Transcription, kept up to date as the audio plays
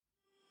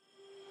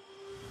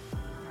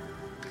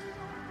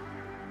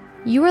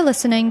You are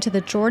listening to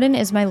the Jordan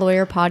is My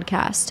Lawyer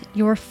podcast,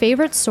 your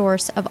favorite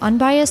source of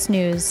unbiased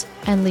news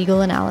and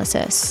legal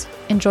analysis.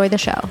 Enjoy the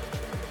show.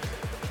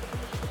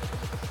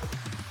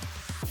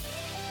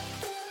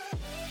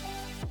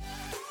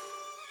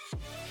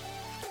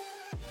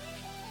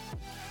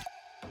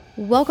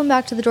 Welcome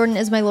back to the Jordan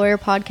is My Lawyer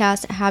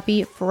podcast.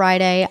 Happy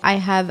Friday. I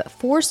have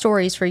 4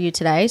 stories for you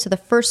today. So the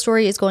first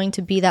story is going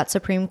to be that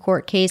Supreme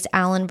Court case,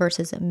 Allen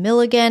versus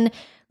Milligan,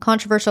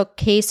 controversial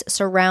case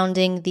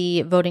surrounding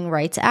the Voting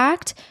Rights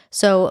Act.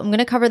 So I'm going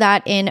to cover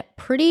that in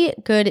pretty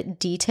good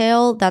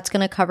detail. That's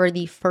going to cover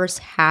the first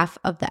half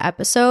of the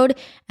episode,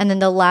 and then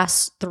the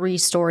last 3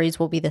 stories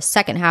will be the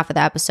second half of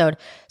the episode.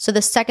 So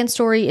the second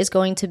story is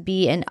going to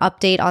be an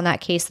update on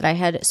that case that I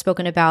had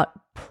spoken about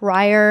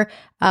prior,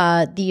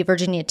 the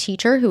Virginia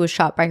teacher who was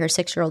shot by her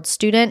 6-year-old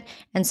student,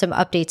 and some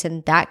updates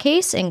in that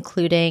case,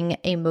 including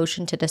a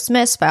motion to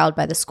dismiss filed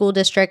by the school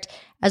district,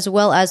 as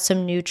well as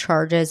some new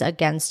charges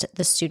against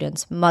the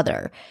student's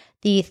mother.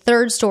 The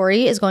third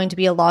story is going to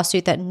be a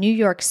lawsuit that New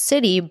York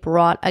City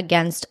brought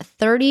against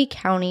 30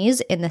 counties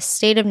in the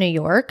state of New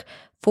York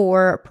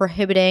for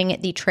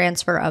prohibiting the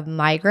transfer of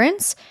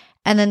migrants.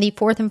 And then the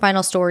fourth and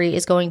final story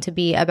is going to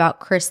be about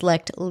Chris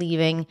Licht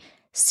leaving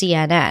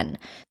CNN.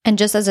 And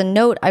just as a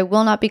note, I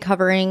will not be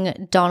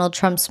covering Donald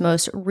Trump's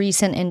most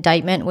recent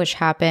indictment, which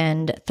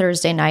happened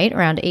Thursday night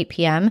around 8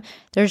 p.m.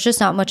 There's just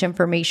not much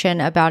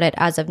information about it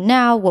as of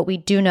now. What we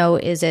do know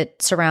is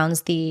it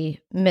surrounds the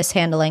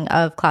mishandling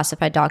of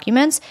classified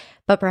documents,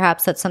 but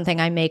perhaps that's something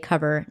I may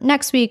cover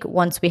next week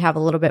once we have a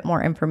little bit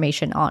more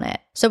information on it.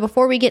 So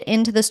before we get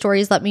into the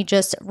stories, let me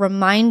just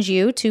remind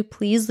you to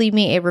please leave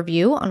me a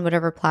review on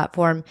whatever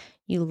platform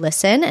you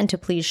listen, and to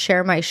please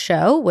share my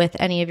show with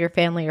any of your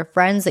family or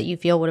friends that you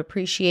feel would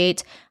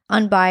appreciate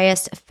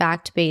unbiased,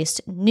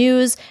 fact-based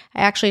news.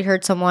 I actually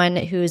heard someone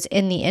who's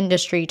in the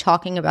industry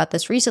talking about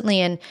this recently,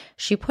 and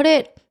she put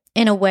it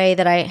in a way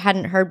that I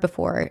hadn't heard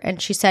before.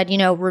 And she said,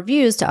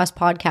 reviews to us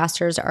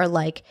podcasters are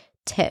like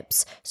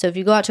tips. So if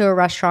you go out to a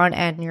restaurant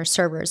and your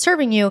server is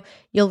serving you,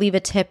 you'll leave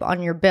a tip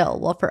on your bill.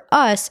 Well, for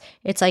us,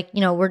 it's like,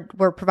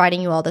 we're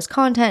providing you all this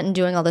content and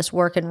doing all this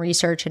work and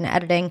research and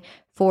editing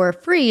for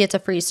free. It's a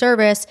free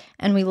service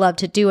and we love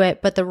to do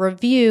it. But the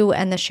review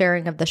and the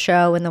sharing of the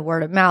show and the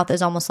word of mouth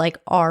is almost like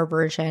our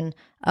version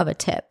of a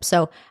tip.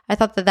 So I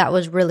thought that that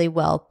was really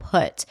well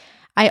put.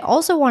 I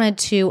also wanted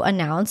to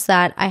announce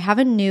that I have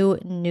a new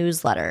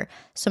newsletter.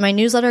 So my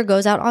newsletter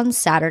goes out on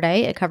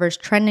Saturday. It covers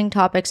trending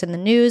topics in the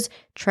news,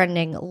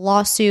 trending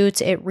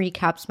lawsuits. It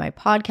recaps my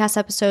podcast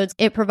episodes.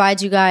 It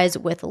provides you guys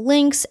with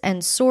links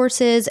and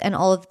sources and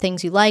all of the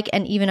things you like,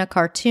 and even a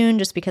cartoon,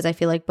 just because I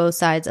feel like both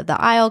sides of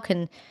the aisle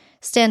can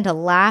stand to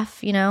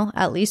laugh,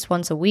 at least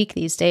once a week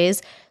these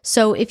days.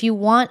 So if you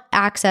want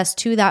access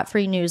to that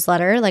free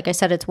newsletter, like I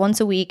said, it's once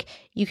a week,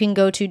 you can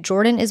go to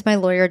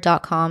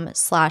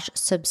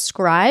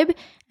jordanismylawyer.com/subscribe,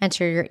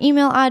 enter your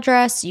email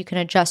address, you can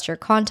adjust your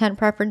content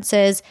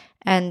preferences,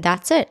 and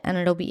that's it. And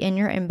it'll be in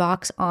your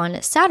inbox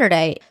on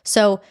Saturday.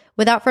 So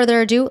without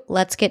further ado,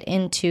 let's get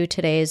into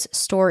today's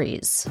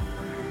stories.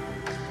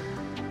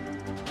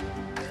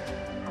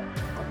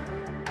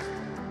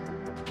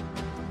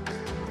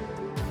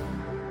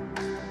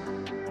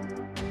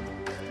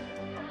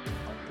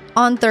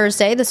 On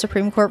Thursday, the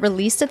Supreme Court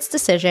released its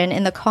decision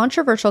in the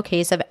controversial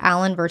case of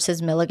Allen versus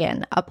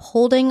Milligan,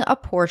 upholding a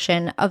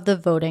portion of the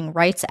Voting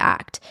Rights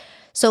Act.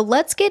 So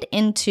let's get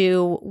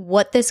into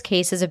what this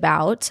case is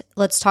about.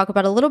 Let's talk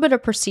about a little bit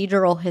of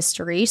procedural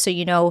history so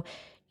you know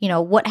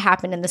what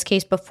happened in this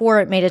case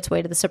before it made its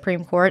way to the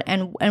Supreme Court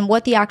and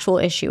what the actual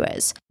issue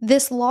is.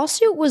 This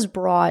lawsuit was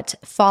brought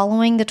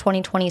following the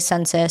 2020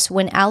 census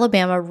when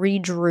Alabama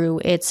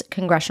redrew its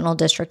congressional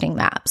districting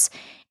maps.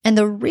 And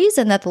the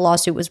reason that the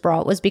lawsuit was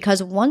brought was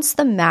because once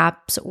the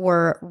maps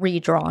were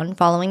redrawn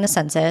following the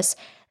census,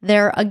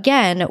 there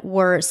again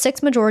were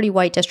 6 majority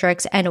white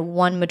districts and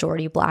 1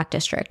 majority black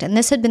district. And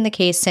this had been the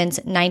case since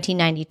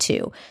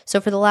 1992.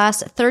 So for the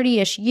last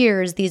 30-ish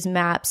years, this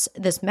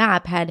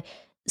map had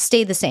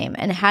stayed the same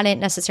and hadn't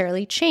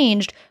necessarily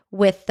changed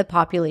with the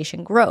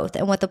population growth.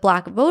 And what the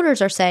black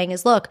voters are saying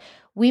is, look,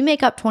 we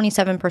make up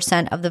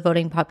 27% of the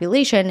voting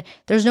population.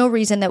 There's no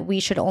reason that we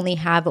should only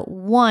have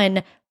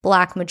 1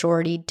 black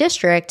majority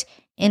district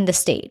in the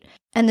state.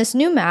 And this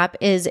new map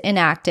is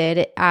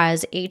enacted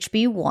as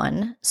HB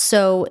 1.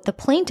 So the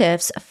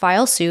plaintiffs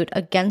file suit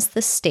against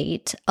the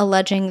state,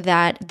 alleging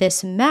that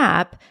this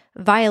map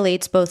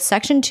violates both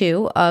Section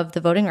 2 of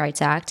the Voting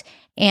Rights Act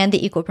and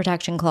the Equal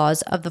Protection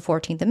Clause of the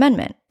 14th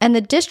Amendment. And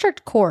the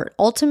district court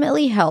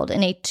ultimately held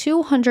in a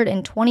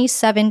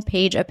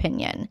 227-page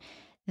opinion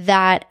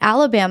that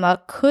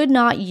Alabama could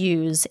not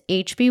use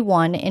HB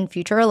 1 in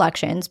future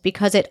elections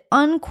because it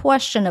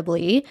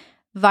unquestionably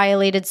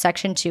violated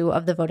Section 2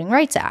 of the Voting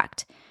Rights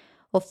Act.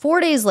 Well,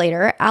 4 days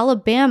later,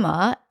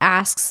 Alabama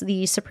asks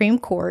the Supreme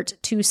Court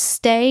to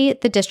stay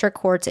the district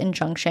court's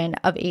injunction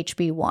of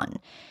HB 1.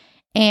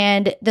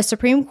 And the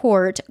Supreme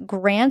Court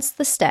grants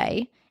the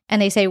stay,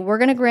 and they say, we're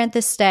going to grant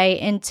this stay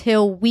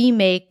until we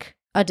make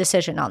a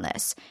decision on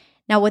this.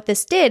 Now, what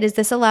this did is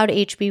this allowed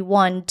HB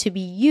 1 to be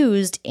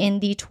used in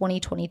the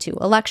 2022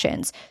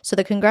 elections. So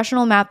the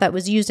congressional map that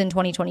was used in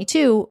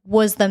 2022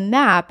 was the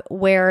map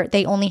where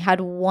they only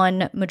had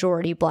one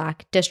majority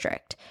Black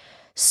district.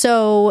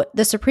 So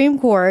the Supreme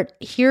Court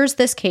hears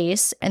this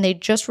case, and they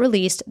just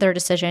released their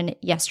decision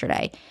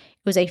yesterday. It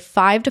was a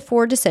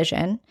 5-4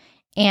 decision,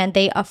 and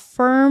they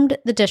affirmed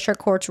the district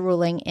court's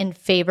ruling in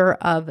favor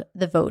of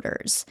the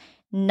voters.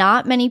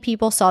 Not many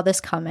people saw this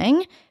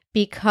coming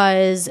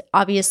because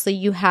obviously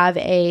you have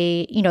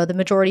the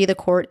majority of the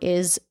court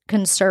is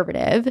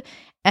conservative.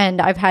 And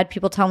I've had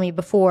people tell me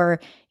before,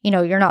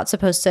 you're not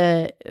supposed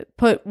to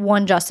put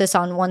one justice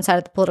on one side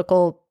of the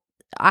political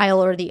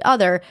aisle or the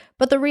other.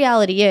 But the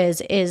reality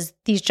is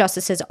these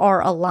justices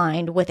are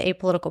aligned with a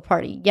political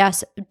party.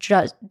 Yes,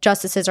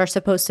 justices are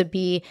supposed to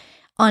be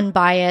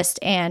unbiased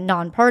and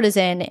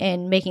nonpartisan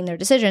in making their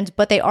decisions,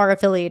 but they are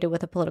affiliated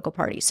with a political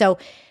party. So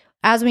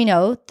as we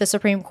know, the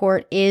Supreme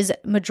Court is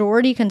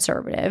majority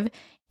conservative,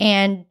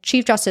 and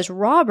Chief Justice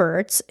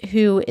Roberts,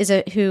 who is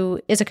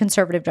a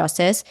conservative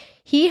justice,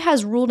 he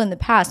has ruled in the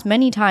past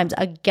many times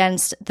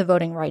against the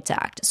Voting Rights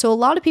Act. So a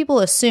lot of people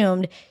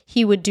assumed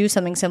he would do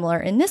something similar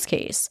in this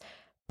case.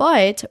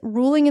 But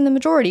ruling in the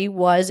majority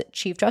was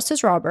Chief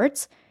Justice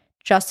Roberts,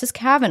 Justice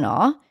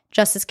Kavanaugh,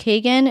 Justice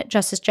Kagan,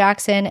 Justice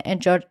Jackson,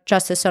 and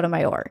Justice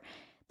Sotomayor.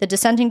 The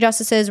dissenting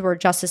justices were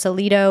Justice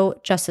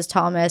Alito, Justice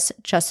Thomas,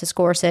 Justice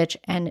Gorsuch,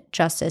 and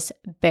Justice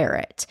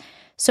Barrett.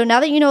 So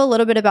now that you know a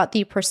little bit about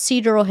the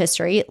procedural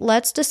history,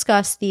 let's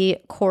discuss the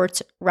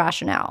court's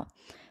rationale.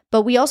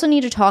 But we also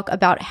need to talk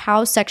about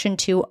how Section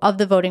 2 of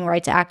the Voting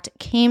Rights Act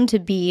came to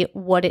be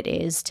what it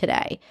is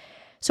today.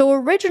 So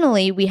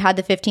originally, we had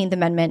the 15th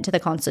Amendment to the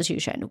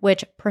Constitution,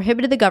 which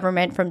prohibited the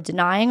government from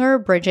denying or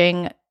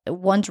abridging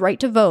one's right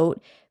to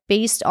vote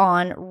based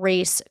on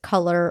race,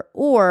 color,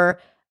 or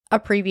a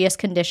previous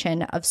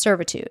condition of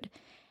servitude.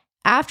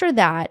 After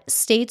that,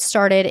 states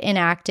started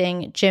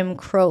enacting Jim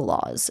Crow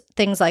laws,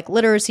 things like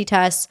literacy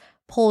tests,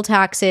 poll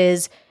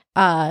taxes,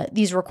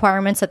 these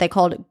requirements that they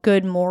called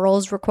good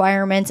morals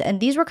requirements,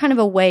 and these were kind of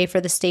a way for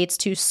the states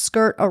to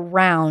skirt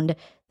around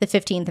the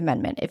 15th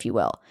Amendment, if you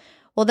will.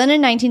 Well, then in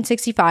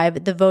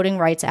 1965, the Voting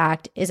Rights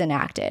Act is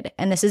enacted,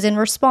 and this is in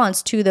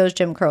response to those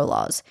Jim Crow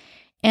laws.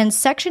 And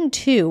Section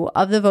 2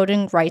 of the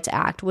Voting Rights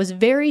Act was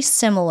very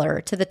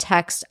similar to the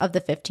text of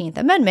the 15th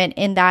Amendment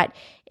in that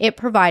it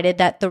provided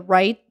that the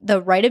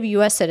right of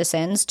U.S.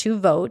 citizens to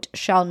vote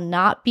shall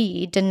not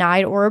be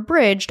denied or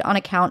abridged on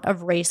account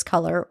of race,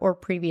 color, or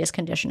previous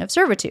condition of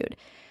servitude.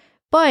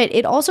 But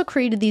it also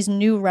created these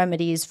new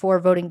remedies for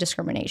voting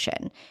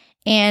discrimination.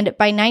 And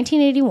by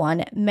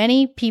 1981,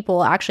 many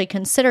people actually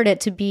considered it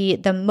to be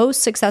the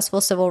most successful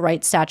civil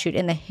rights statute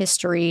in the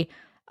history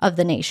of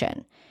the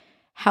nation.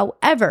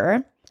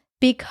 However,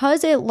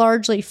 because it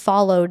largely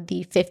followed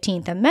the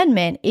 15th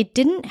Amendment, it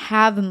didn't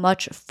have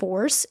much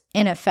force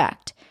in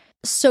effect.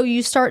 So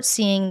you start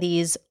seeing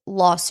these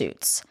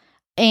lawsuits.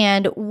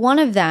 And one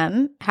of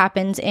them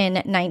happens in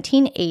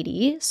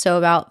 1980, so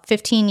about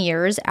 15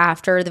 years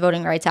after the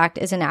Voting Rights Act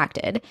is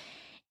enacted.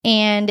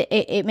 And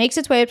it makes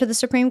its way up to the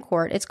Supreme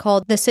Court. It's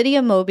called the City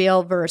of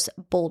Mobile versus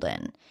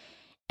Bolden.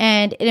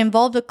 And it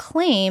involved a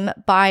claim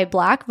by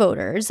Black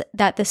voters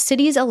that the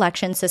city's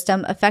election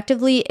system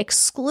effectively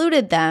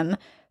excluded them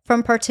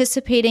from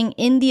participating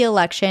in the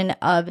election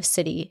of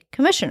city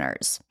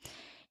commissioners.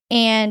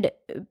 And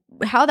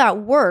how that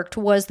worked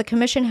was the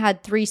commission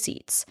had 3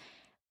 seats.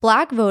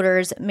 Black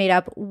voters made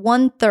up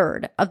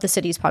 1/3 of the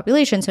city's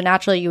population. So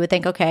naturally you would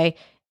think, okay,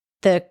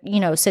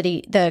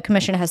 the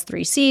commission has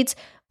 3 seats.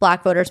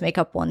 Black voters make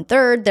up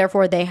 1/3,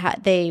 therefore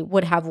they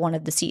would have one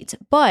of the seats.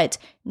 But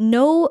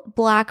no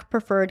Black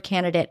preferred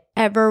candidate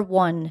ever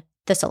won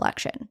this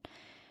election.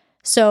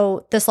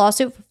 So this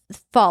lawsuit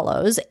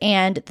follows,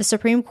 and the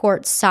Supreme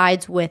Court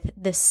sides with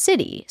the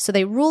city. So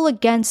they rule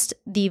against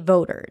the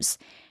voters.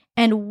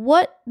 And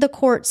what the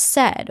court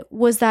said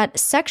was that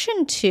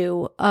Section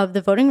 2 of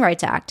the Voting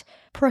Rights Act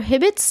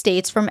prohibits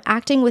states from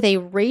acting with a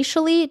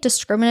racially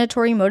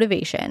discriminatory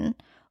motivation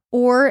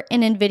or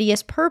an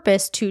invidious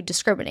purpose to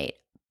discriminate.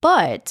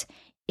 But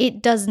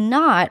it does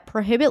not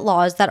prohibit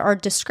laws that are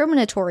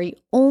discriminatory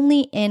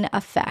only in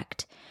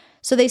effect.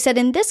 So they said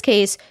in this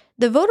case,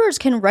 the voters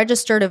can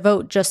register to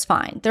vote just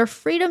fine. Their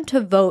freedom to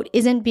vote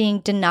isn't being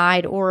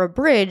denied or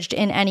abridged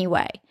in any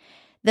way.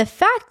 The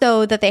fact,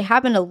 though, that they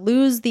happen to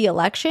lose the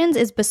elections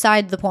is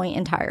beside the point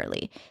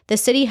entirely. The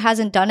city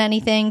hasn't done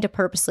anything to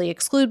purposely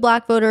exclude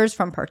Black voters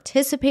from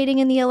participating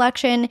in the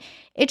election.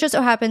 It just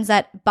so happens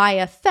that, by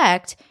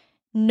effect,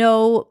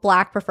 no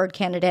Black preferred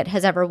candidate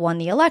has ever won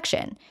the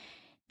election.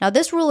 Now,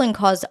 this ruling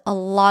caused a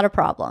lot of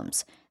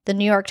problems. The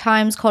New York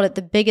Times called it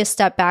the biggest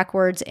step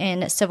backwards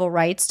in civil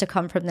rights to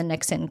come from the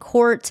Nixon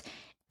court.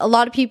 A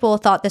lot of people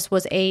thought this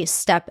was a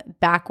step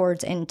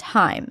backwards in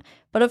time.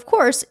 But of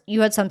course,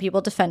 you had some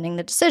people defending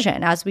the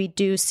decision, as we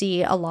do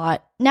see a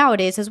lot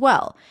nowadays as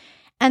well.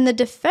 And the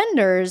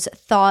defenders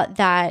thought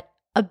that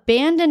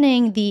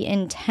abandoning the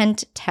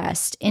intent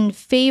test in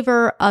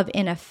favor of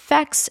an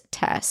effects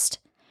test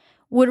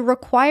would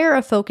require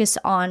a focus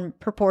on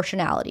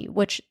proportionality,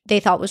 which they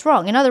thought was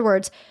wrong. In other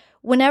words,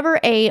 whenever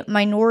a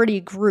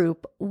minority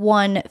group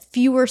won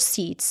fewer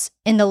seats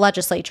in the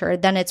legislature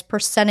than its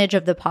percentage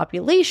of the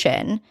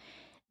population,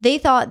 they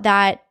thought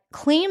that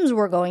claims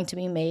were going to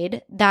be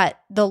made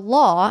that the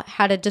law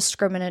had a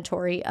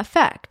discriminatory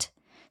effect.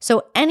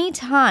 So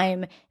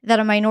anytime that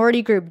a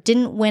minority group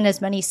didn't win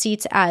as many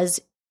seats as,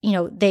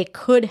 they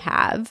could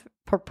have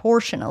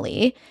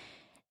proportionally,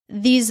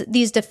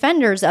 these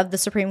defenders of the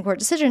Supreme Court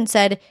decision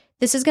said,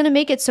 this is going to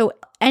make it so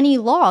any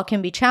law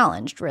can be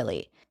challenged,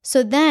 really.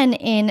 So then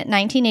in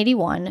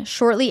 1981,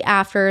 shortly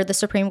after the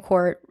Supreme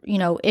Court,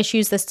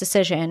 issues this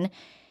decision,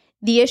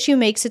 the issue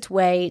makes its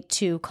way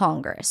to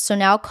Congress. So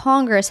now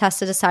Congress has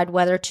to decide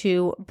whether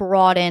to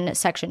broaden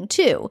Section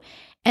 2.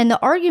 And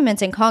the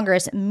arguments in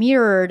Congress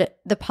mirrored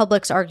the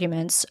public's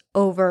arguments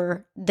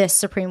over this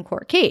Supreme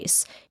Court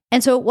case.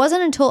 And so it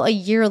wasn't until a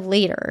year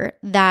later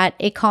that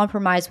a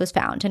compromise was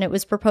found, and it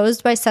was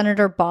proposed by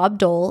Senator Bob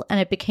Dole, and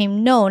it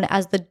became known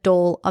as the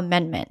Dole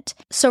Amendment.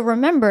 So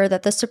remember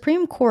that the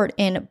Supreme Court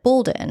in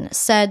Bolden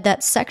said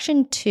that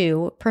Section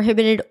 2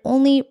 prohibited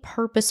only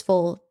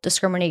purposeful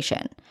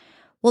discrimination.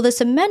 Well,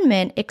 this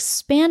amendment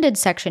expanded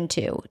Section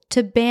 2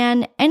 to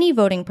ban any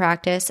voting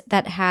practice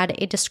that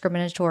had a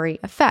discriminatory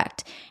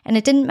effect, and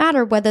it didn't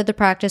matter whether the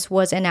practice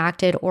was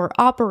enacted or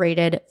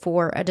operated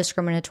for a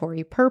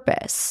discriminatory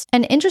purpose.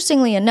 And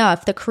interestingly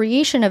enough, the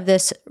creation of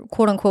this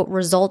quote-unquote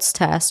results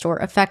test or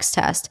effects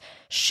test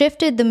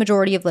shifted the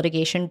majority of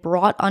litigation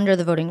brought under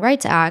the Voting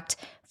Rights Act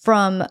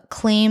from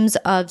claims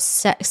of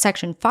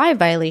Section 5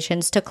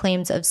 violations to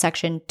claims of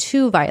Section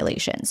 2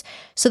 violations.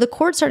 So the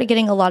court started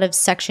getting a lot of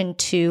Section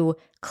 2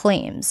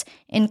 claims,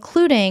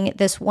 including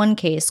this one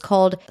case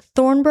called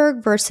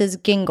Thornburg versus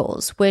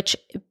Gingles, which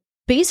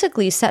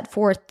basically set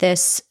forth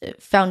this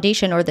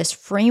foundation or this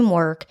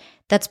framework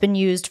that's been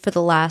used for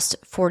the last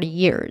 40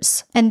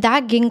 years. And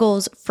that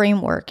Gingles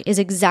framework is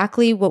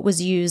exactly what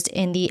was used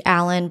in the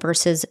Allen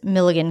versus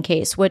Milligan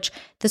case, which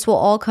this will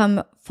all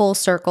come full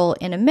circle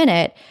in a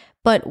minute.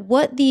 But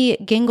what the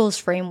Gingles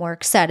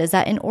framework said is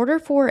that in order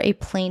for a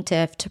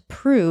plaintiff to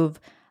prove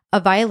a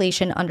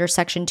violation under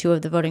Section 2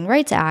 of the Voting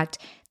Rights Act,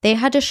 they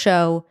had to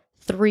show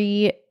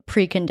 3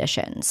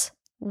 preconditions.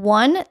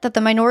 1, that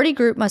the minority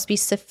group must be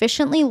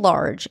sufficiently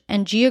large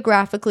and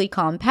geographically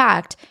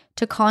compact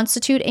to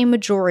constitute a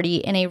majority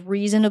in a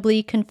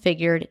reasonably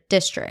configured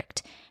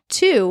district.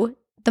 2,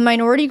 the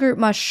minority group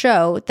must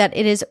show that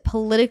it is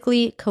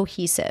politically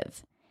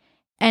cohesive.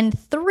 And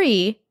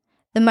 3,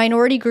 the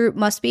minority group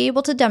must be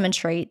able to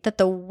demonstrate that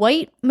the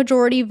white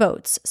majority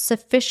votes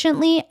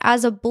sufficiently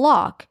as a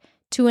block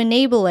to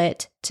enable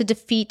it to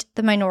defeat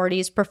the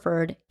minority's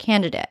preferred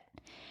candidate.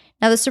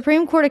 Now, the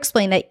Supreme Court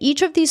explained that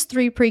each of these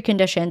 3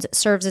 preconditions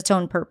serves its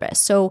own purpose.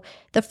 So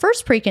the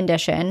first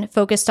precondition,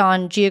 focused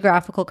on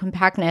geographical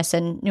compactness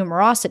and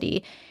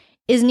numerosity,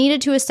 is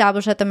needed to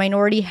establish that the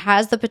minority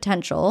has the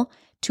potential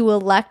to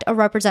elect a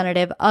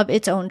representative of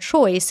its own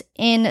choice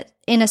in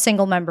a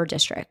single-member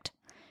district.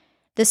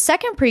 The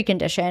second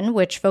precondition,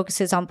 which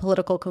focuses on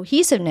political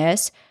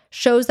cohesiveness,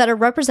 shows that a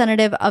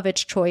representative of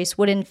its choice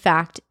would in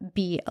fact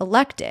be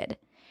elected.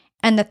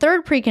 And the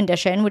third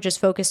precondition, which is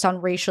focused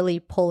on racially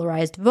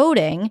polarized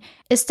voting,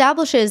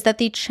 establishes that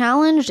the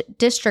challenged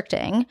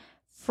districting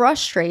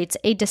frustrates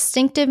a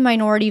distinctive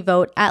minority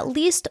vote at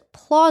least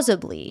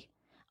plausibly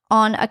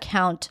on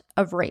account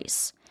of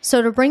race.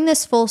 So to bring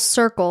this full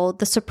circle,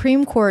 the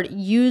Supreme Court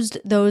used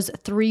those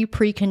 3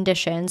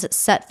 preconditions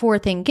set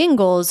forth in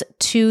Gingles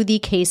to the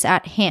case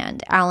at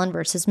hand, Allen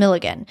versus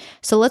Milligan.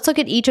 So let's look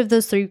at each of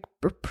those 3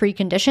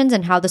 preconditions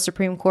and how the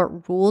Supreme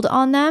Court ruled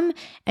on them.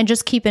 And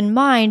just keep in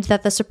mind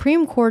that the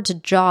Supreme Court's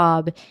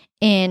job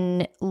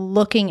in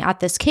looking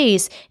at this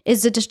case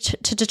is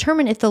to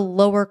determine if the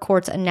lower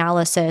court's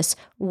analysis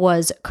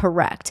was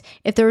correct.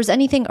 If there was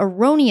anything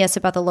erroneous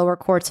about the lower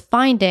court's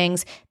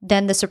findings,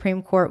 then the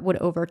Supreme Court would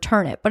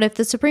overturn it. But if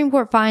the Supreme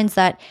Court finds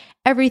that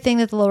everything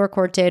that the lower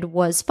court did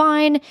was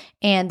fine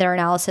and their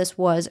analysis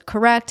was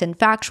correct and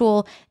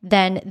factual,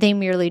 then they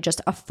merely just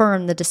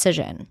affirm the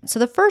decision. So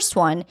the first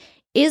one,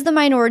 is the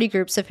minority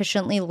group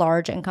sufficiently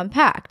large and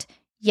compact?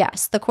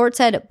 Yes, the court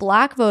said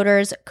Black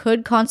voters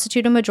could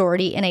constitute a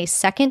majority in a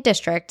second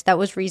district that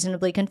was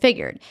reasonably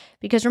configured.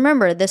 Because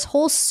remember, this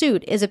whole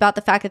suit is about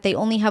the fact that they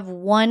only have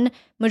one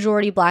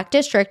majority Black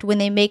district when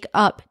they make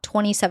up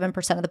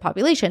 27% of the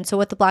population. So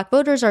what the Black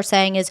voters are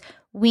saying is,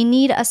 we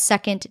need a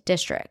second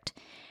district.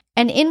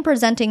 And in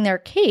presenting their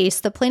case,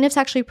 the plaintiffs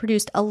actually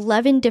produced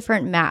 11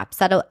 different maps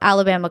that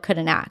Alabama could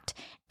enact.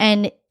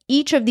 And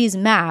each of these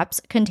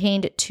maps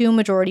contained 2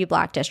 majority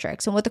Black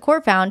districts. And what the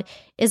court found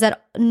is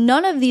that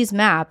none of these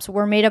maps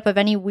were made up of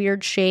any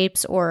weird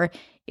shapes or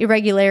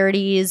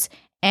irregularities,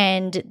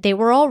 and they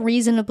were all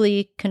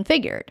reasonably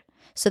configured.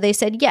 So they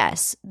said,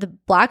 yes, the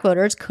Black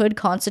voters could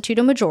constitute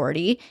a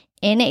majority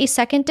in a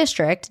second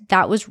district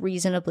that was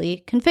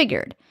reasonably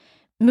configured.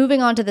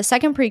 Moving on to the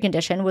second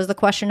precondition was the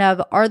question of,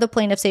 are the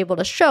plaintiffs able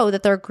to show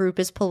that their group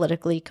is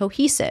politically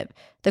cohesive?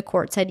 The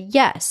court said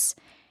yes.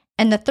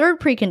 And the third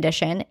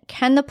precondition,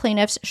 can the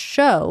plaintiffs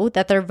show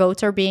that their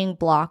votes are being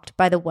blocked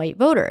by the white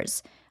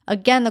voters?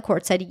 Again, the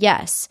court said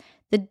yes.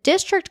 The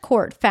district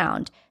court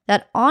found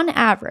that on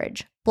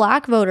average,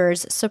 Black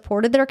voters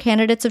supported their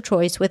candidates of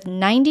choice with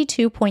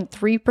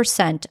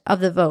 92.3%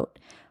 of the vote,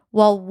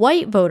 while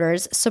white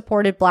voters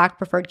supported Black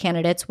preferred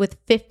candidates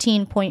with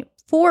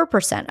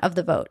 15.4% of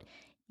the vote.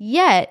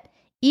 Yet,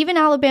 even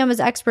Alabama's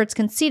experts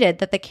conceded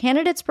that the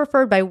candidates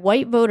preferred by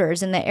white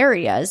voters in the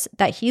areas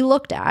that he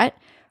looked at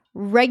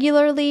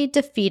regularly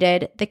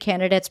defeated the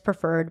candidates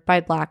preferred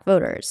by Black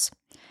voters.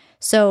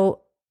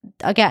 So,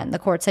 again, the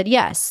court said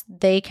yes,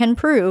 they can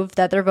prove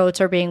that their votes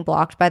are being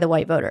blocked by the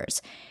white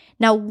voters.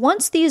 Now,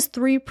 once these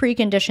three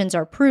preconditions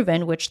are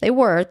proven, which they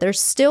were, there's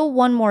still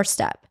one more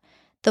step.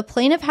 The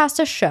plaintiff has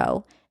to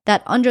show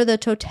that under the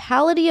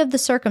totality of the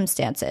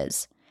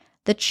circumstances,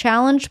 the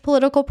challenged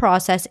political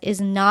process is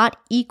not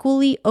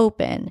equally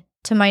open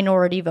to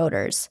minority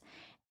voters.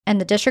 And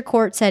the district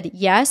court said,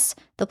 yes,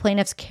 the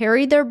plaintiffs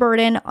carried their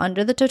burden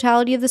under the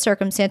totality of the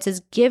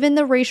circumstances given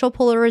the racial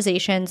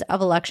polarizations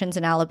of elections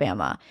in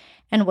Alabama.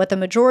 And what the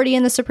majority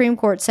in the Supreme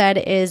Court said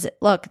is,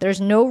 look, there's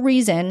no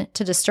reason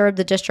to disturb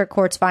the district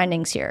court's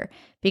findings here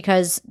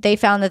because they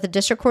found that the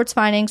district court's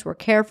findings were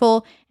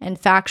careful and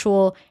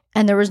factual,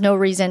 and there was no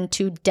reason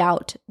to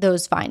doubt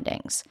those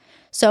findings.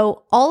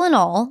 So all in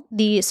all,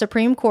 the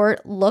Supreme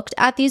Court looked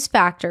at these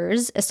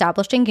factors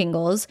established in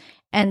Gingles,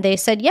 and they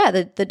said, yeah,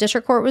 the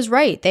district court was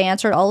right. They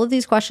answered all of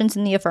these questions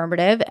in the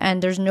affirmative,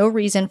 and there's no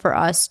reason for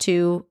us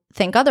to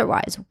think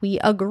otherwise. We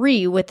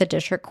agree with the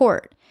district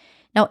court.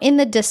 Now, in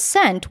the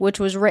dissent, which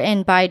was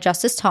written by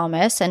Justice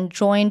Thomas and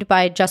joined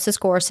by Justice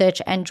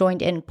Gorsuch and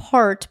joined in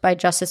part by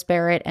Justice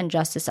Barrett and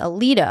Justice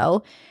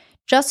Alito,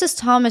 Justice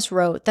Thomas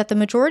wrote that the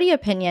majority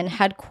opinion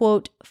had,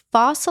 quote,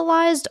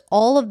 fossilized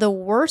all of the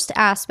worst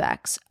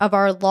aspects of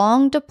our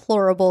long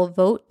deplorable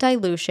vote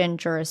dilution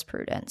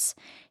jurisprudence.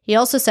 He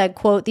also said,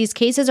 quote, these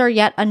cases are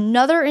yet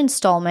another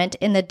installment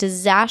in the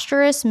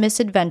disastrous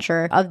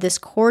misadventure of this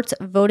court's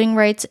voting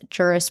rights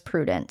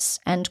jurisprudence,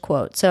 end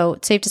quote. So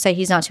it's safe to say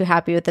he's not too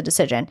happy with the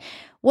decision.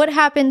 What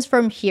happens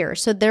from here?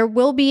 So there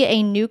will be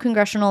a new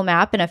congressional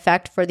map in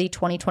effect for the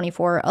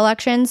 2024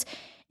 elections,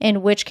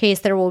 in which case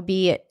there will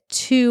be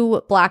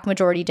 2 Black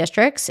majority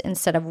districts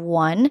instead of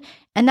 1.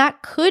 And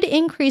that could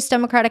increase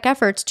Democratic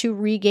efforts to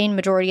regain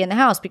majority in the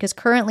House because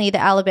currently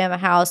the Alabama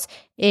House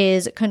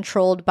is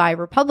controlled by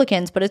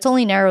Republicans, but it's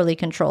only narrowly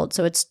controlled.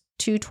 So it's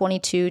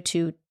 222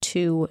 to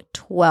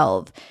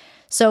 212.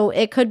 So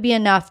it could be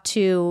enough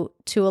to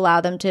allow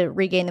them to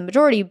regain the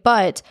majority.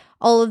 But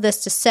all of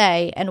this to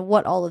say, and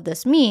what all of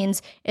this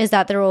means, is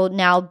that there will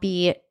now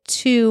be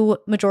 2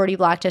 majority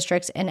Black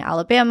districts in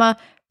Alabama,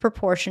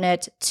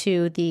 proportionate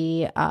to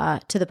the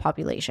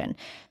population.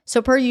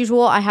 So per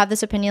usual, I have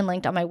this opinion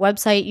linked on my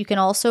website. You can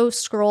also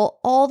scroll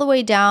all the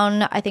way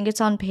down. I think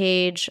it's on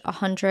page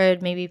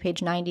 100, maybe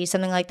page 90,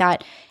 something like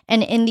that.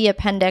 And in the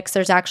appendix,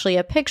 there's actually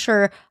a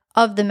picture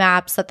of the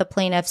maps that the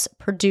plaintiffs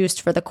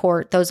produced for the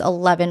court, those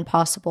 11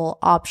 possible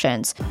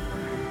options.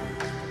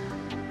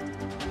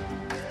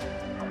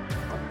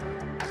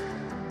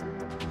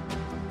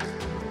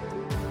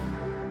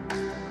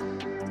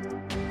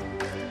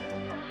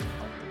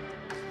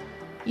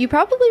 You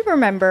probably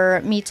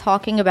remember me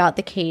talking about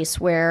the case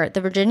where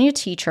the Virginia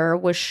teacher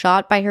was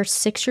shot by her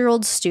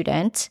 6-year-old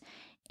student.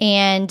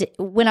 And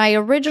when I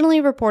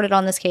originally reported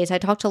on this case, I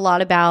talked a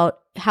lot about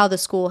how the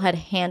school had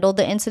handled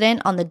the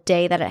incident on the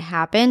day that it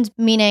happened,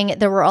 meaning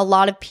there were a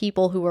lot of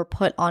people who were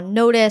put on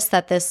notice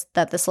that this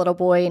little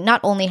boy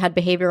not only had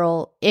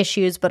behavioral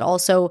issues, but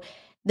also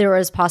there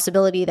was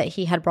possibility that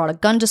he had brought a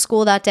gun to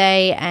school that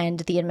day and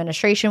the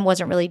administration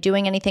wasn't really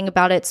doing anything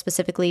about it,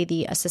 specifically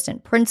the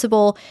assistant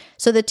principal.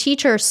 So the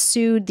teacher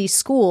sued the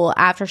school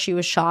after she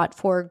was shot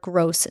for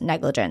gross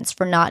negligence,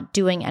 for not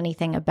doing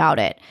anything about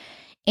it.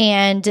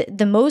 And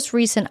the most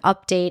recent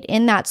update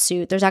in that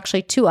suit, there's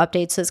actually 2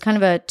 updates, so it's kind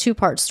of a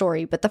 2-part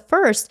story. But the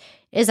first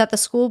is that the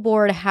school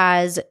board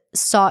has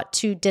sought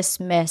to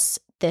dismiss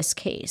this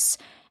case.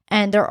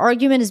 And their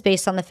argument is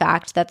based on the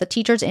fact that the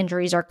teacher's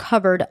injuries are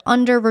covered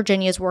under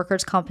Virginia's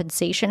Workers'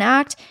 Compensation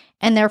Act,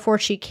 and therefore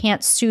she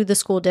can't sue the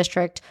school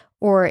district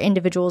or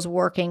individuals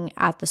working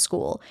at the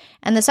school.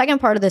 And the second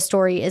part of the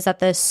story is that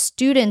the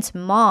student's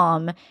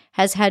mom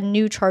has had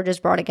new charges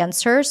brought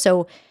against her.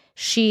 So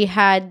she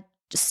had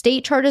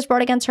state charges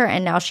brought against her,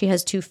 and now she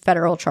has 2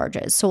 federal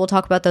charges. So we'll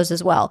talk about those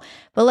as well.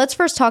 But let's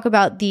first talk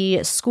about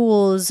the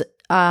school's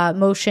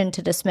motion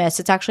to dismiss.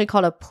 It's actually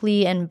called a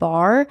plea and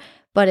bar,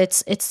 but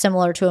it's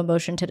similar to a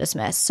motion to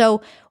dismiss.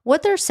 So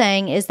what they're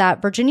saying is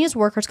that Virginia's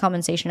Workers'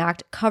 Compensation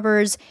Act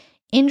covers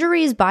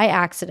injuries by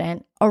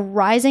accident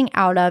arising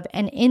out of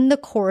and in the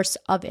course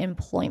of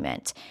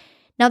employment.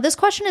 Now, this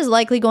question is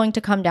likely going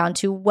to come down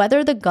to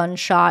whether the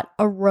gunshot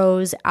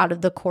arose out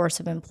of the course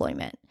of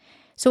employment.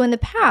 So in the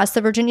past,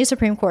 the Virginia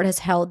Supreme Court has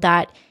held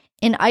that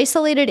an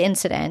isolated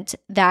incident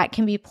that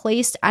can be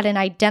placed at an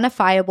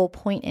identifiable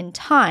point in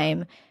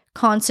time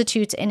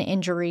constitutes an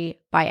injury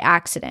by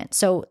accident.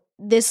 So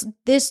this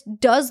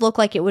does look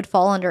like it would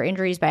fall under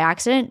injuries by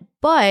accident,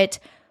 but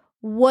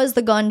Was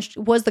the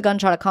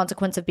gunshot a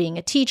consequence of being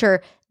a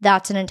teacher?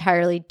 That's an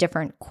entirely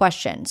different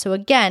question. So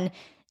again,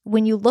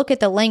 when you look at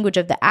the language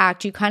of the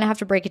act, you kind of have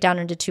to break it down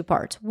into two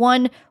parts.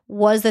 One,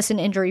 was this an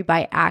injury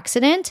by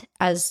accident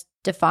as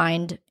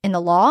defined in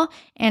the law?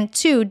 And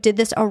two, did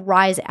this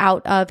arise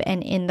out of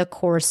and in the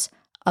course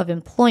of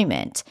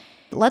employment?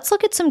 Let's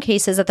look at some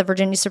cases that the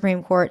Virginia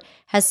Supreme Court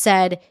has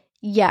said,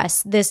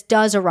 yes, this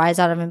does arise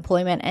out of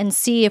employment, and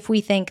see if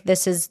we think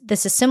this is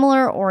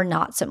similar or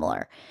not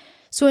similar.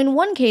 So in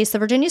one case, the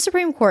Virginia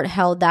Supreme Court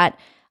held that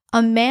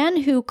a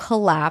man who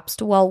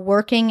collapsed while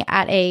working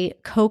at a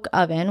coke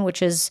oven,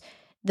 which is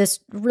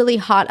this really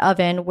hot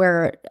oven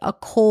where a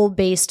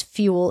coal-based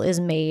fuel is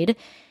made.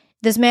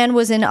 This man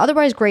was in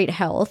otherwise great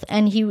health,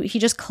 and he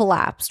just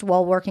collapsed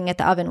while working at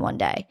the oven one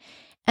day.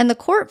 And the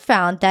court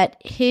found that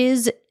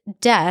his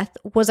death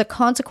was a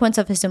consequence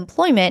of his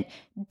employment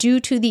due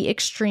to the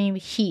extreme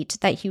heat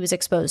that he was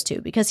exposed to,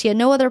 because he had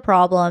no other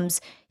problems.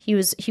 He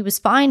was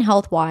fine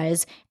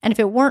health-wise, and if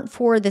it weren't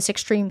for this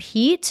extreme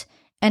heat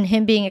and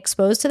him being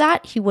exposed to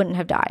that, he wouldn't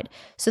have died.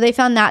 So they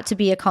found that to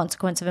be a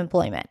consequence of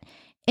employment.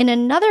 In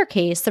another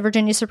case, the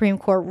Virginia Supreme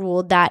Court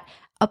ruled that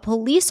a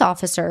police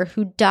officer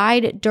who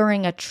died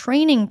during a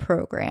training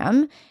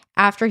program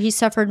after he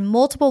suffered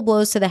multiple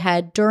blows to the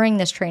head during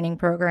this training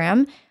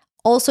program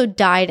also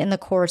died in the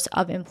course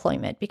of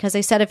employment, because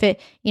they said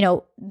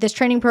this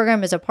training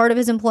program is a part of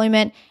his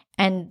employment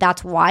and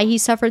that's why he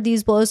suffered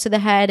these blows to the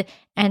head,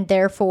 and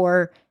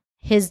therefore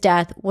his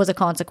death was a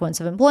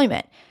consequence of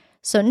employment.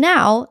 So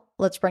now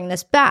let's bring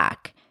this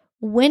back.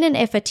 When and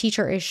if a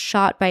teacher is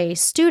shot by a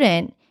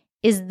student,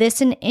 is this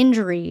an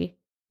injury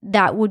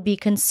that would be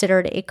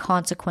considered a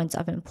consequence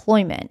of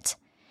employment?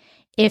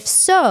 If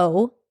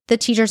so, the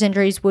teacher's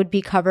injuries would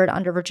be covered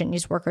under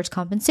Virginia's Workers'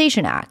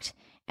 Compensation Act,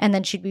 and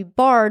then she'd be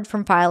barred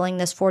from filing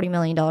this $40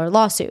 million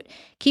lawsuit.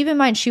 Keep in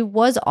mind, she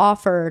was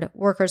offered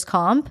workers'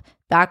 comp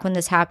back when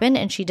this happened,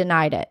 and she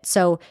denied it.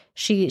 So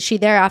she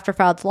thereafter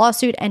filed the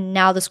lawsuit, and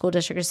now the school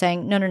district is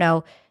saying,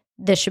 no,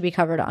 this should be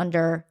covered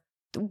under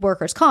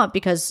workers' comp,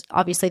 because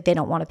obviously they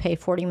don't want to pay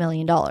 $40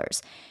 million.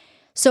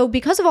 So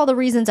because of all the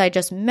reasons I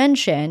just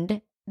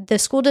mentioned, the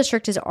school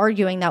district is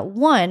arguing that,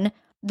 one,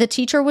 the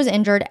teacher was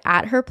injured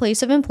at her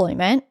place of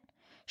employment.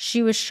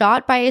 She was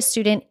shot by a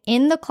student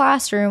in the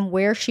classroom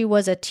where she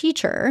was a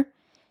teacher.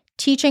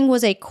 Teaching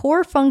was a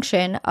core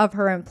function of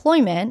her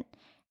employment,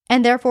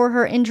 and therefore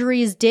her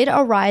injuries did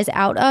arise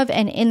out of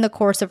and in the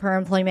course of her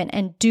employment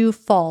and do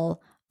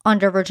fall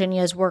under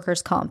Virginia's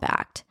Workers' Comp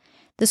Act.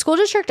 The school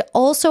district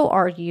also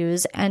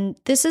argues, and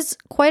this is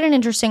quite an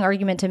interesting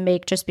argument to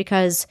make just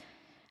because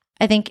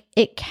I think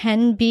it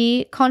can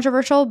be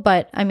controversial,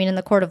 but I mean, in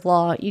the court of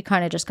law, you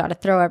kind of just got to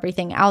throw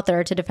everything out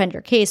there to defend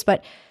your case.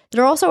 But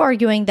they're also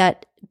arguing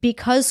that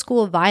because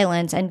school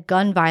violence and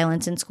gun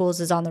violence in schools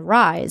is on the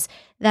rise,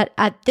 that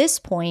at this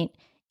point,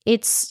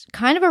 it's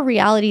kind of a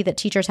reality that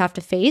teachers have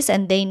to face,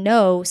 and they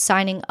know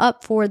signing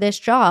up for this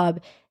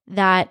job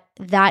that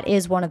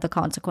is one of the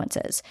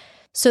consequences.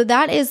 So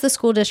that is the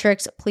school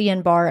district's plea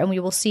and bar, and we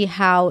will see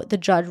how the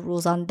judge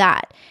rules on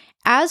that.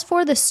 As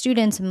for the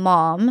student's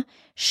mom,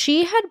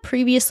 she had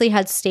previously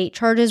had state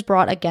charges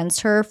brought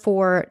against her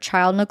for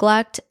child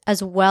neglect,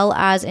 as well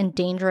as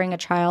endangering a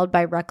child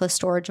by reckless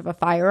storage of a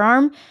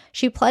firearm.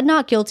 She pled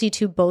not guilty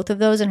to both of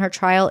those, and her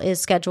trial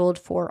is scheduled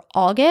for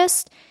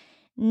August.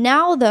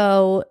 Now,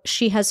 though,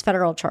 she has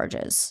federal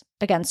charges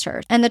against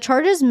her, and the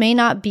charges may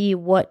not be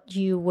what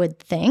you would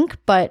think,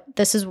 but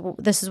this is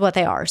what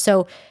they are.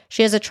 So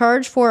she has a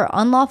charge for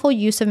unlawful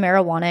use of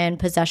marijuana and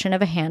possession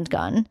of a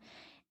handgun,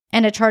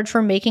 and a charge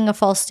for making a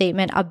false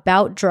statement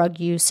about drug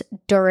use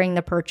during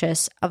the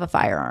purchase of a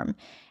firearm.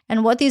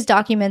 And what these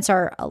documents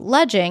are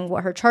alleging,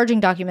 what her charging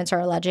documents are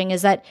alleging,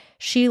 is that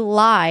she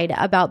lied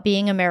about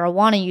being a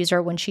marijuana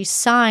user when she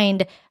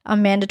signed a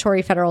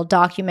mandatory federal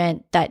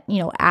document that,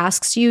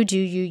 asks you, do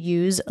you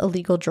use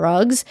illegal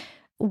drugs,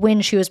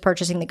 when she was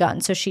purchasing the gun.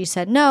 So she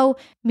said no.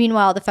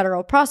 Meanwhile, the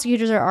federal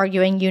prosecutors are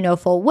arguing,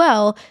 full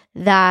well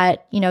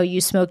that,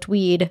 you smoked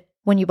weed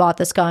when you bought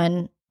this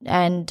gun,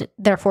 and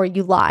therefore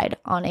you lied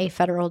on a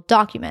federal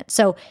document.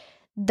 So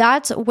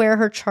that's where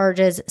her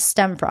charges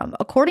stem from.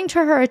 According to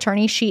her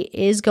attorney, she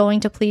is going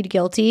to plead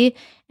guilty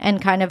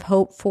and kind of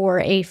hope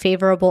for a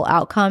favorable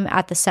outcome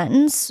at the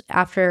sentence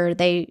after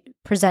they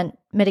present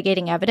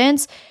mitigating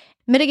evidence.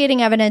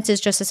 Mitigating evidence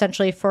is just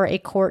essentially for a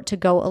court to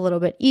go a little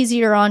bit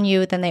easier on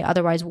you than they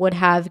otherwise would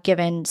have,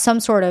 given some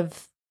sort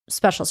of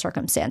special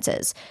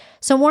circumstances.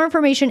 So more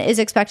information is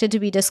expected to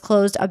be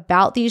disclosed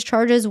about these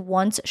charges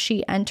once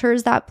she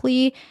enters that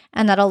plea,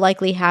 and that'll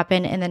likely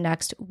happen in the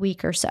next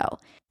week or so.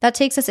 That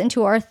takes us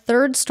into our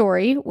third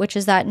story, which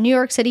is that New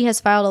York City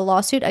has filed a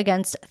lawsuit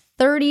against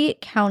 30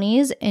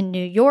 counties in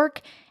New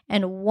York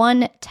and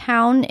one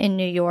town in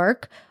New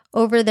York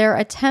over their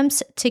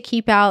attempts to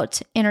keep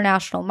out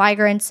international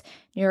migrants.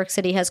 New York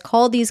City has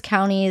called these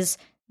counties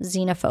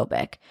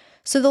xenophobic.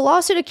 So the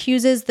lawsuit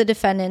accuses the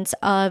defendants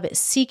of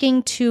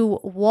seeking to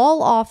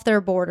wall off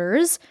their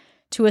borders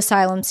to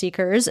asylum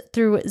seekers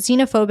through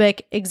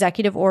xenophobic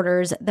executive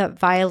orders that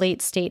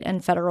violate state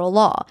and federal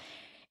law.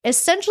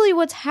 Essentially,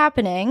 what's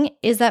happening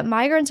is that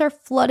migrants are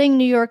flooding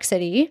New York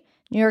City.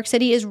 New York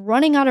City is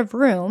running out of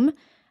room.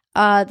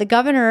 The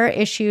governor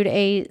issued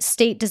a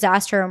state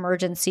disaster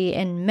emergency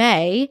in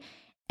May,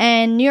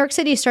 and New York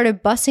City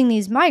started busing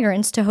these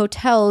migrants to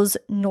hotels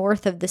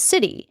north of the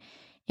city.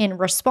 In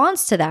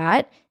response to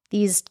that,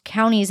 these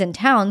counties and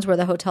towns where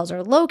the hotels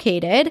are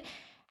located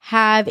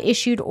have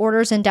issued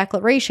orders and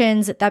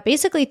declarations that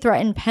basically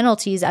threaten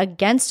penalties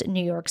against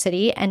New York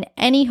City and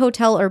any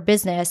hotel or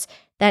business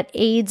that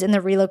aids in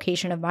the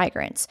relocation of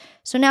migrants.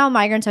 So now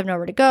migrants have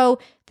nowhere to go.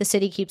 The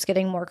city keeps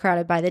getting more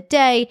crowded by the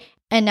day.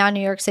 And now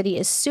New York City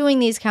is suing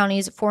these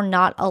counties for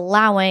not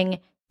allowing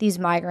these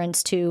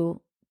migrants to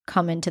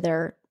come into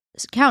their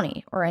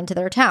county or into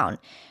their town.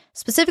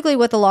 Specifically,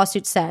 what the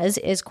lawsuit says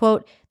is,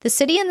 quote, "The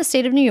city and the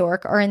state of New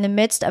York are in the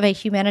midst of a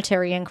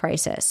humanitarian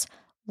crisis.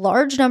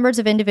 Large numbers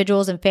of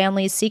individuals and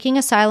families seeking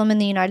asylum in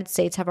the United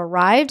States have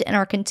arrived and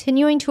are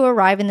continuing to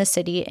arrive in the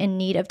city in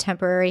need of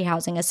temporary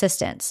housing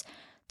assistance.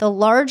 The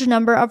large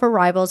number of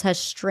arrivals has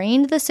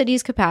strained the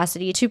city's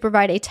capacity to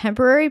provide a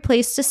temporary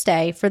place to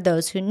stay for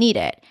those who need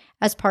it.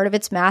 As part of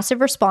its massive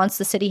response,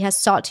 the city has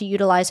sought to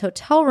utilize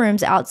hotel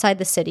rooms outside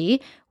the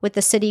city, with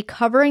the city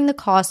covering the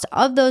cost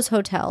of those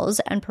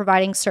hotels and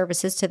providing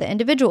services to the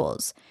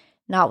individuals.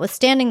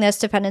 Notwithstanding this,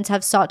 defendants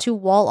have sought to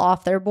wall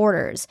off their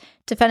borders.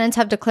 Defendants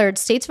have declared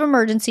states of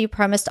emergency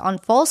premised on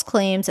false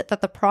claims that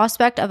the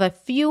prospect of a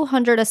few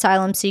hundred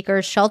asylum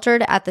seekers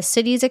sheltered at the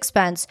city's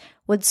expense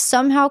would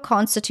somehow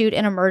constitute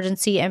an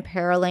emergency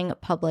imperiling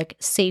public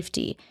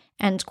safety."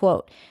 End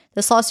quote.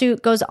 This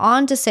lawsuit goes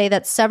on to say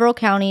that several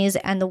counties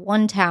and the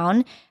one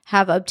town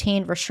have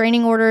obtained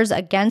restraining orders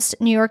against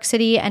New York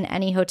City and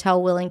any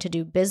hotel willing to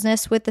do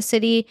business with the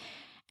city.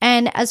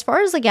 And as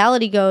far as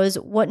legality goes,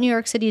 what New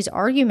York City's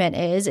argument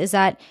is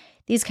that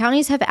these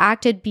counties have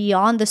acted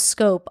beyond the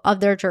scope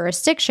of their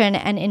jurisdiction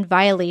and in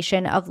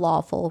violation of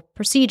lawful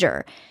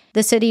procedure.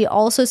 The city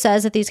also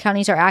says that these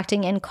counties are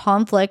acting in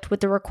conflict with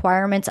the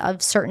requirements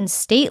of certain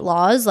state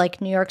laws, like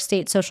New York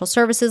State Social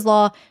Services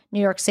Law,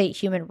 New York State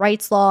Human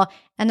Rights Law,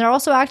 and they're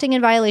also acting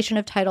in violation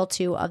of Title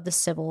II of the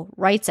Civil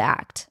Rights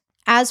Act.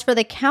 As for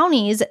the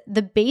counties,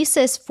 the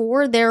basis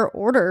for their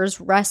orders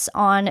rests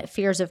on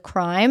fears of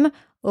crime,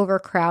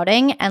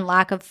 overcrowding, and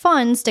lack of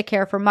funds to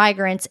care for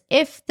migrants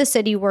if the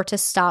city were to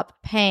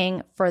stop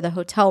paying for the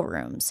hotel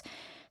rooms.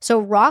 So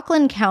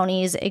Rockland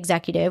County's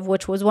executive,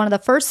 which was one of the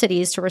first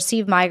cities to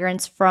receive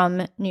migrants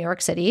from New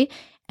York City,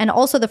 and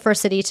also the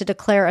first city to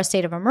declare a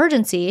state of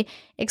emergency,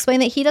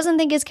 explained that he doesn't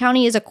think his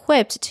county is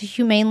equipped to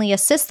humanely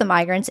assist the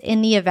migrants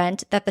in the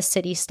event that the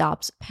city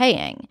stops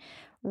paying.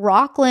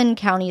 Rockland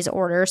County's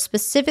order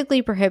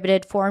specifically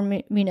prohibited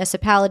foreign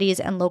municipalities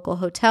and local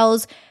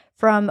hotels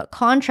from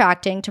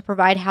contracting to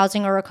provide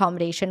housing or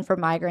accommodation for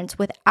migrants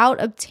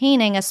without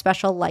obtaining a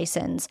special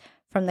license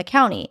from the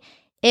county.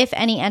 If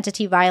any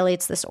entity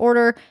violates this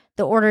order,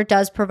 the order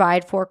does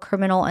provide for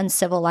criminal and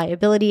civil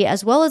liability,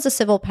 as well as a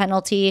civil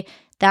penalty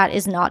that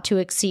is not to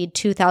exceed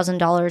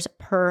 $2,000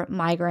 per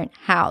migrant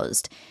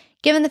housed.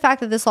 Given the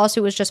fact that this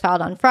lawsuit was just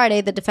filed on Friday,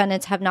 the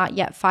defendants have not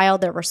yet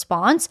filed their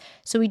response,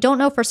 so we don't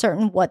know for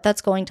certain what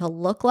that's going to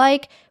look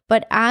like.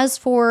 But as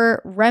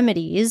for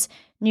remedies,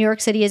 New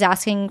York City is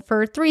asking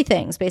for three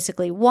things,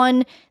 basically.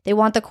 One, they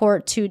want the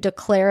court to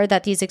declare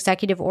that these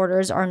executive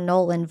orders are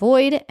null and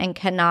void and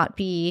cannot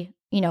be,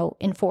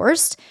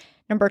 enforced.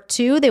 Number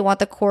two, they want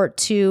the court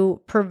to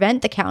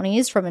prevent the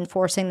counties from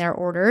enforcing their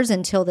orders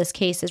until this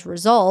case is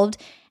resolved.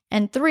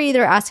 And three,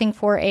 they're asking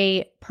for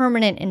a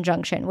permanent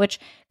injunction, which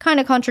kind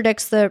of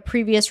contradicts the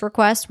previous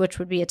request, which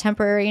would be a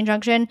temporary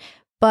injunction.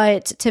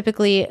 But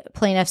typically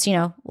plaintiffs,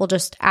 will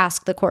just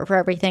ask the court for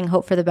everything,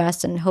 hope for the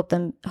best, and hope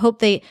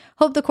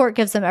the court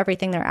gives them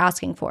everything they're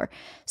asking for.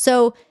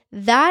 So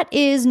that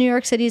is New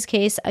York City's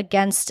case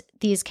against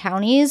these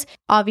counties.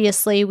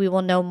 Obviously, we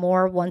will know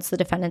more once the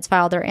defendants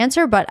file their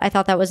answer, but I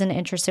thought that was an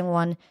interesting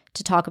one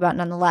to talk about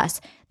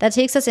nonetheless. That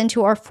takes us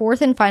into our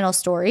fourth and final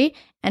story,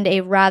 and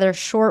a rather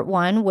short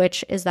one,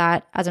 which is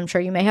that, as I'm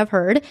sure you may have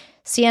heard,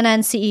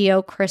 CNN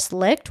CEO Chris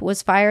Licht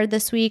was fired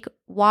this week.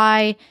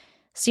 Why?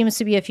 Seems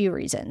to be a few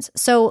reasons.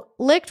 So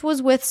Licht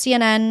was with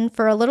CNN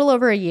for a little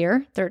over a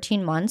year,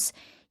 13 months.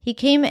 He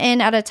came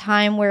in at a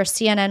time where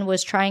CNN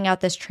was trying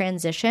out this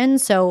transition.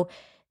 So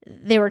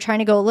they were trying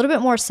to go a little bit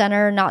more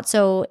center, not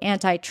so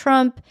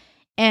anti-Trump.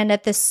 And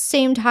at the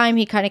same time,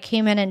 he kind of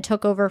came in and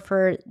took over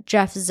for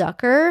Jeff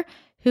Zucker,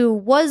 who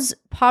was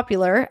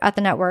popular at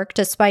the network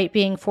despite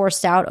being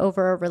forced out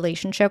over a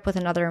relationship with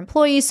another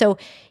employee. So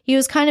he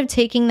was kind of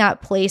taking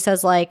that place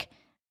as like,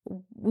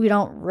 we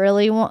don't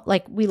really want,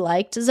 we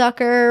liked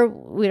Zucker.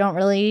 We don't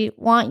really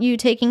want you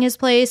taking his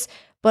place.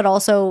 But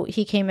also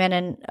he came in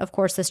and, of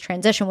course, this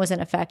transition was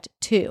in effect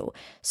too.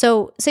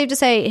 So safe to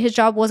say his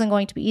job wasn't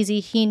going to be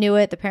easy. He knew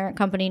it. The parent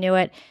company knew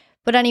it.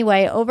 But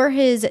anyway, over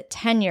his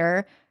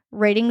tenure,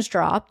 ratings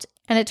dropped.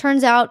 And it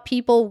turns out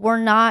people were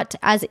not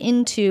as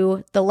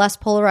into the less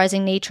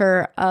polarizing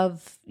nature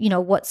of,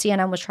 what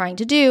CNN was trying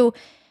to do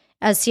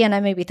as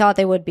CNN maybe thought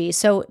they would be.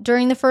 So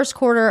during the first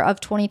quarter of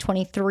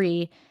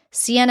 2023,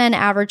 CNN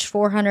averaged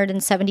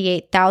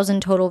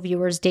 478,000 total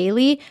viewers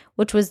daily,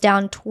 which was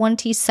down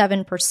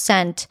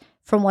 27%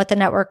 from what the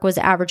network was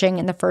averaging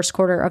in the first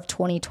quarter of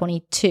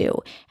 2022.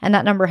 And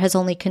that number has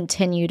only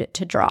continued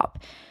to drop.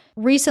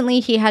 Recently,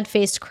 he had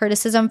faced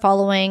criticism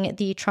following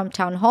the Trump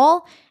town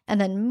hall. And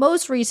then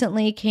most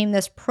recently came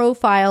this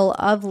profile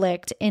of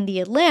Licht in The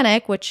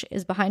Atlantic, which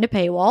is behind a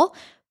paywall,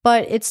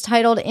 but it's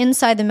titled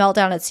Inside the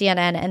Meltdown at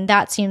CNN. And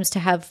that seems to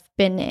have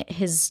been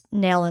his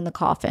nail in the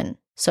coffin,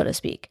 so to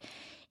speak.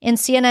 In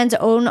CNN's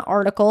own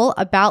article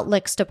about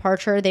Licht's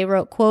departure, they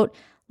wrote, quote,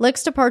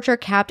 Licht's departure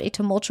capped a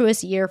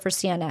tumultuous year for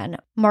CNN,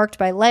 marked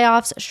by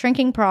layoffs,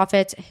 shrinking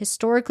profits,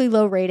 historically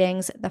low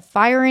ratings, the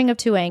firing of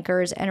 2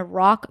 anchors, and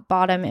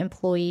rock-bottom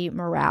employee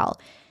morale.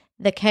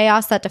 The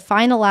chaos that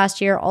defined the last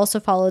year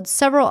also followed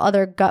several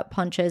other gut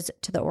punches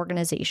to the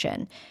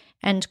organization,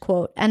 end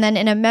quote. And then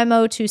in a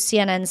memo to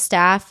CNN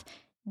staff,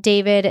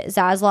 David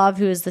Zaslav,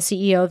 who is the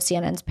CEO of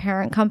CNN's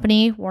parent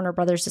company, Warner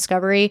Brothers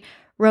Discovery,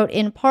 wrote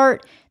in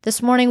part,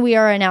 this morning we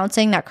are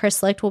announcing that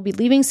Chris Licht will be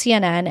leaving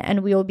CNN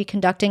and we will be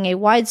conducting a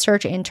wide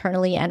search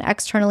internally and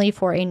externally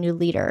for a new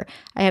leader.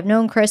 I have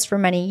known Chris for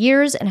many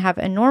years and have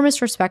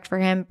enormous respect for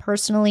him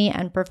personally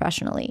and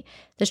professionally.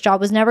 This job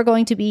was never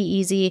going to be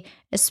easy,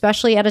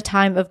 especially at a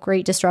time of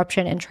great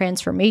disruption and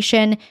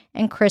transformation,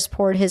 and Chris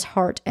poured his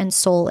heart and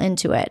soul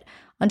into it.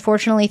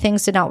 Unfortunately,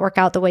 things did not work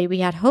out the way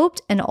we had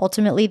hoped, and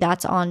ultimately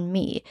that's on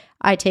me.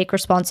 I take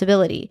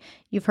responsibility.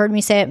 You've heard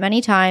me say it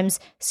many times,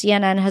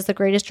 CNN has the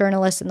greatest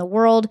journalists in the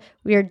world.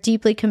 We are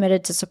deeply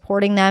committed to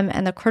supporting them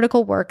and the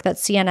critical work that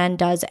CNN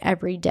does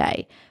every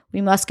day.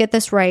 We must get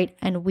this right,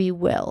 and we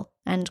will,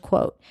 end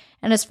quote.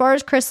 And as far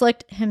as Chris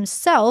Licht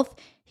himself,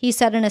 he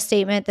said in a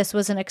statement, this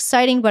was an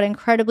exciting but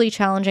incredibly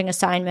challenging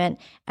assignment,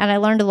 and I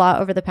learned a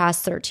lot over the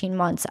past 13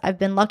 months. I've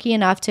been lucky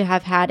enough to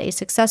have had a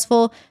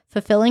successful,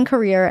 fulfilling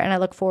career, and I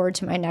look forward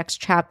to my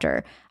next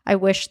chapter. I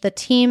wish the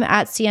team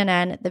at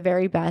CNN the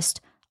very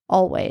best,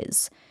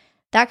 always.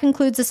 That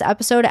concludes this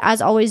episode.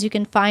 As always, you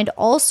can find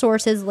all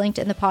sources linked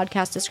in the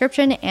podcast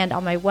description and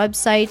on my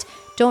website.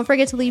 Don't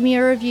forget to leave me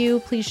a review.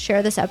 Please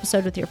share this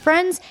episode with your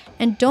friends.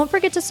 And don't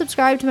forget to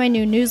subscribe to my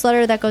new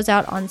newsletter that goes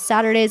out on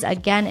Saturdays.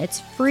 Again,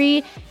 it's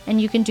free,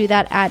 and you can do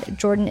that at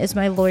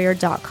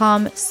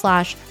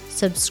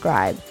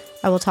jordanismylawyer.com/subscribe.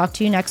 I will talk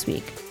to you next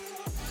week.